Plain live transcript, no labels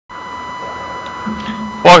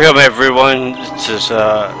Welcome everyone, this is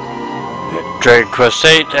Dragon Quest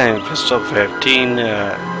 8 and Pistol 15.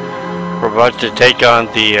 We're about to take on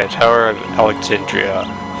the Tower of Alexandria.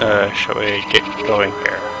 Shall we get going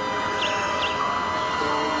here?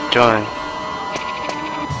 Come on.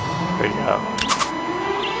 Here we go.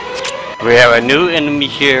 We have a new enemy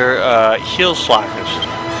here, Heel Slackers.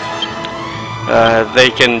 They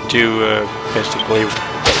can do basically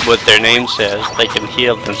what their name says. They can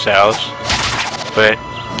heal themselves, but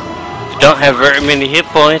don't have very many hit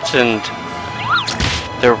points, and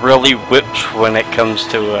they're really whips when it comes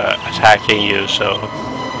to attacking you. So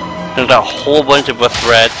there's a whole bunch of a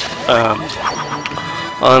threat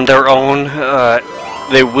on their own.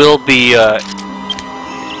 They will be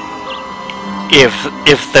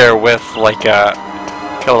if they're with like a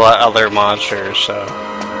couple of other monsters. So.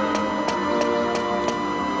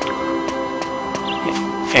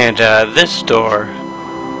 And this door,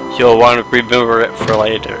 you'll want to remember it for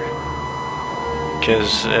later,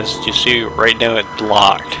 because as you see right now it's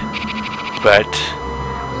locked, but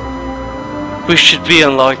we should be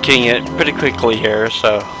unlocking it pretty quickly here.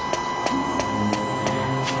 So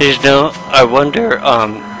I wonder,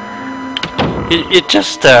 it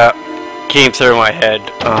just came through my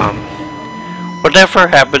head, whatever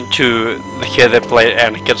happened to the kid that played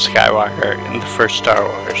Anakin Skywalker in the first Star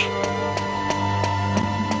Wars?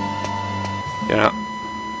 You know,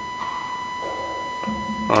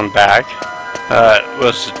 I'm back.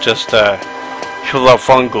 Was just full of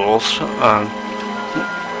fungals.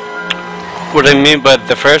 What I mean by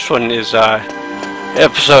the first one is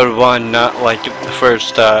episode 1, not like the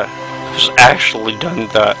first. Was actually done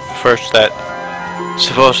the first that's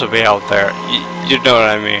supposed to be out there. You know what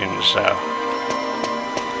I mean? So,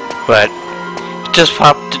 but it just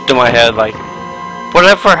popped into my head like,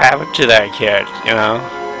 whatever happened to that kid? You know.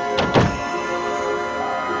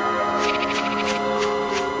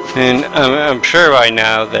 And I'm sure by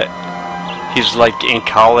now that he's like in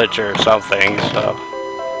college or something, so.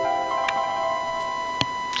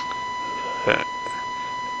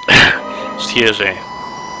 Excuse me.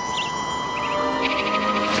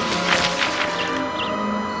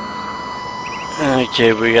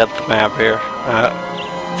 Okay, we got the map here.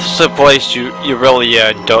 This is a place you really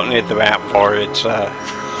don't need the map for. It's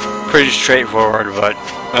pretty straightforward, but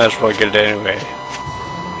might as well get it anyway.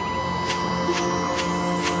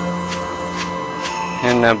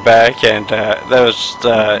 And I'm back, and that was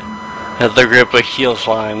another group of heel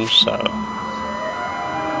slimes. So,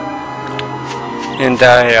 and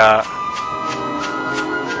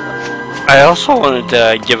I also wanted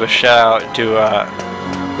to give a shout out to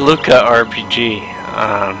Luca RPG.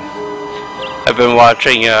 I've been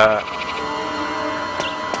watching your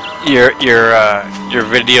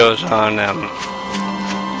videos on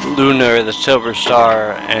Luna, the Silver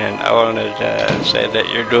Star, and I wanted to say that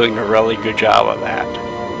you're doing a really good job of that.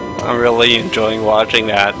 I'm really enjoying watching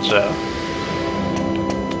that. So,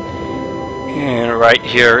 and right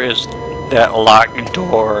here is that locked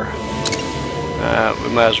door. We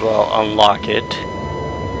might as well unlock it.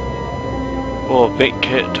 We'll make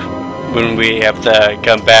it when we have to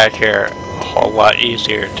come back here a whole lot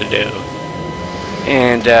easier to do.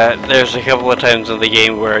 And there's a couple of times in the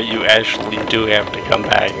game where you actually do have to come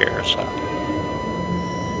back here, so.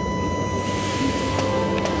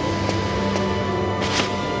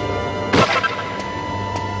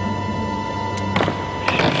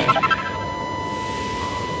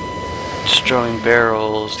 Destroying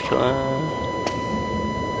barrels, come on.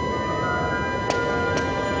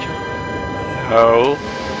 No,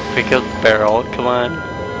 pick up the barrel, come on.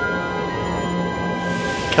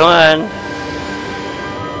 Come on.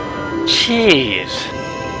 Jeez.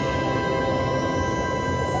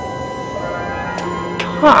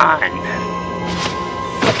 Come on.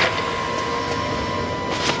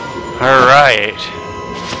 Alright.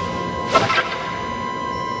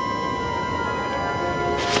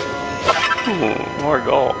 More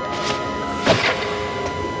gold.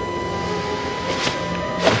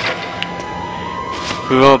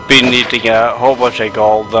 We won't be needing a whole bunch of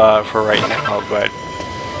gold for right now, but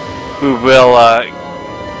we will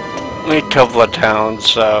a couple of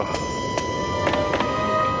towns, so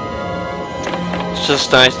it's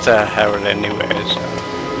just nice to have it anyway. So.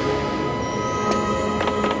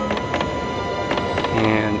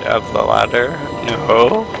 And up the ladder.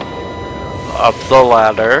 No. Up the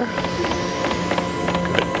ladder.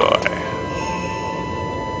 Good boy.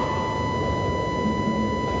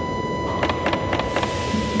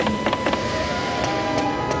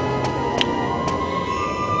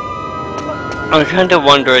 I'm kind of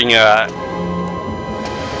wondering,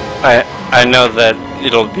 I know that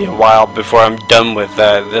it'll be a while before I'm done with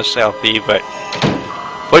this LP, but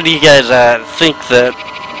what do you guys think that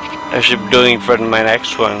I should be doing for my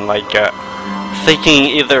next one? Like, thinking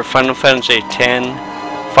either Final Fantasy X,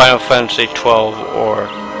 Final Fantasy XII, or,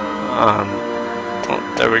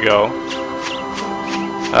 oh, there we go.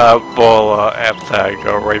 We'll have to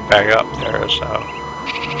go right back up there, so.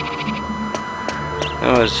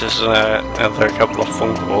 That was just another couple of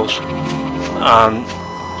phone calls.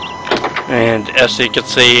 And as you can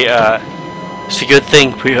see, it's a good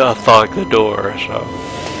thing we unlocked the door, so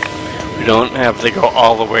we don't have to go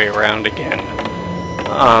all the way around again.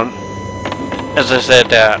 As I said,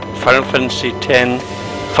 Final Fantasy X,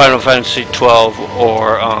 Final Fantasy XII,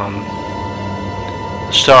 or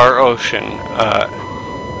Star Ocean.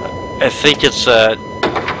 I think it's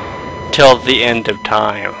till the end of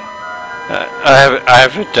time. I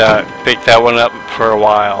haven't picked that one up for a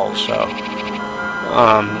while, so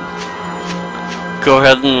go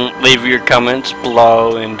ahead and leave your comments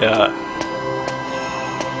below and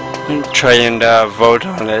try and vote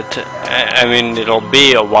on it. I mean, it'll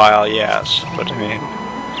be a while, yes, but I mean,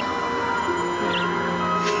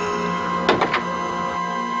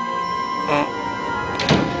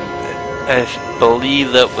 I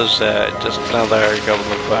believe that was just another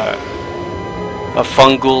couple of a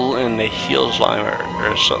fungal and a heel slime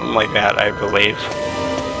or something like that, I believe.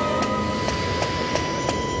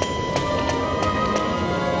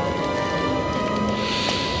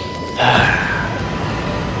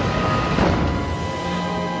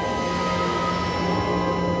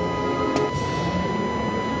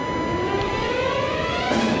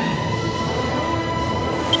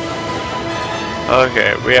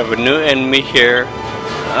 Okay, we have a new enemy here.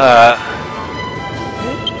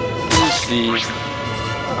 Who's the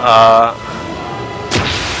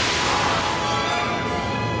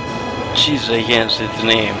jeez, I can't see the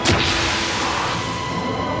name.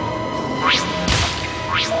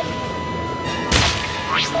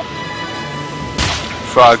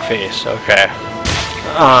 Frog face, okay.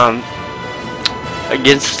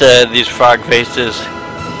 Against these frog faces,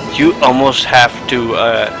 you almost have to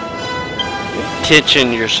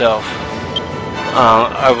tension yourself.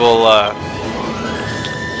 I will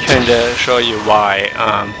kind of show you why.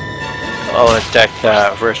 I'll attack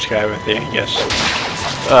the first guy with the Yangus.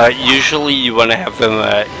 Usually you want to have them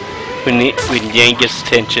when Yangus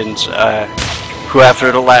tensions go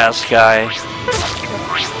after the last guy,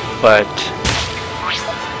 but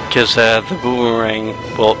because the boomerang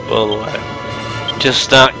will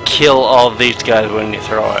just not kill all of these guys when you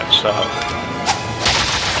throw it, so.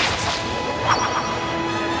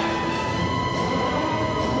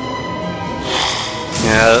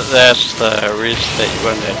 Yeah, that's the reason that you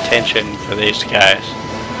want attention for these guys.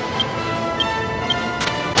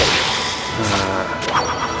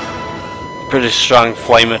 Pretty strong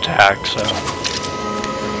flame attack, so.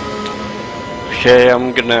 Okay,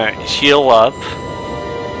 I'm gonna heal up.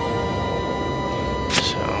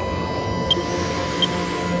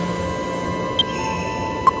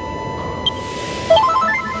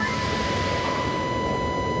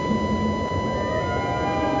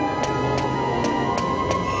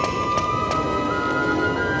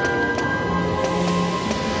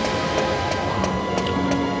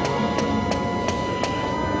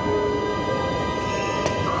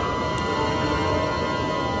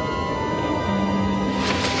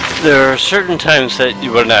 There are certain times that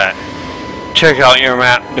you want to check out your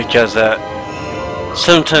map because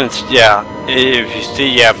sometimes, yeah, if you see,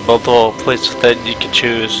 yeah, multiple places that you can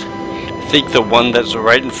choose. I think the one that's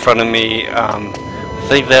right in front of me, I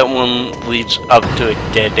think that one leads up to a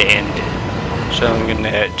dead end. So I'm going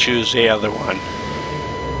to choose the other one.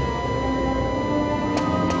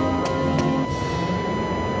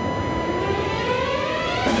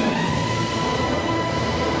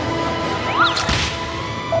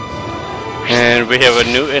 And we have a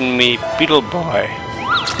new enemy, Beetle Boy.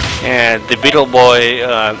 And the Beetle Boy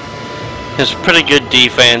has pretty good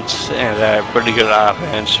defense and pretty good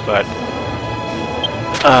offense, but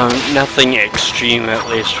nothing extreme, at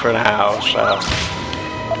least for now, so.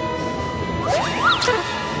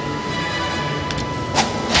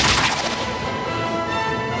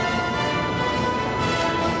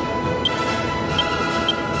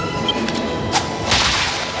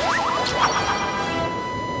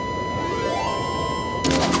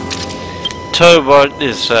 But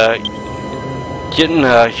is getting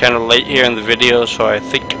kind of late here in the video, so I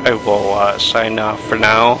think I will sign off for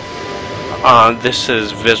now. This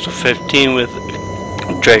is Visual 15 with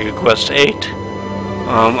Dragon Quest 8.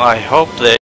 I hope that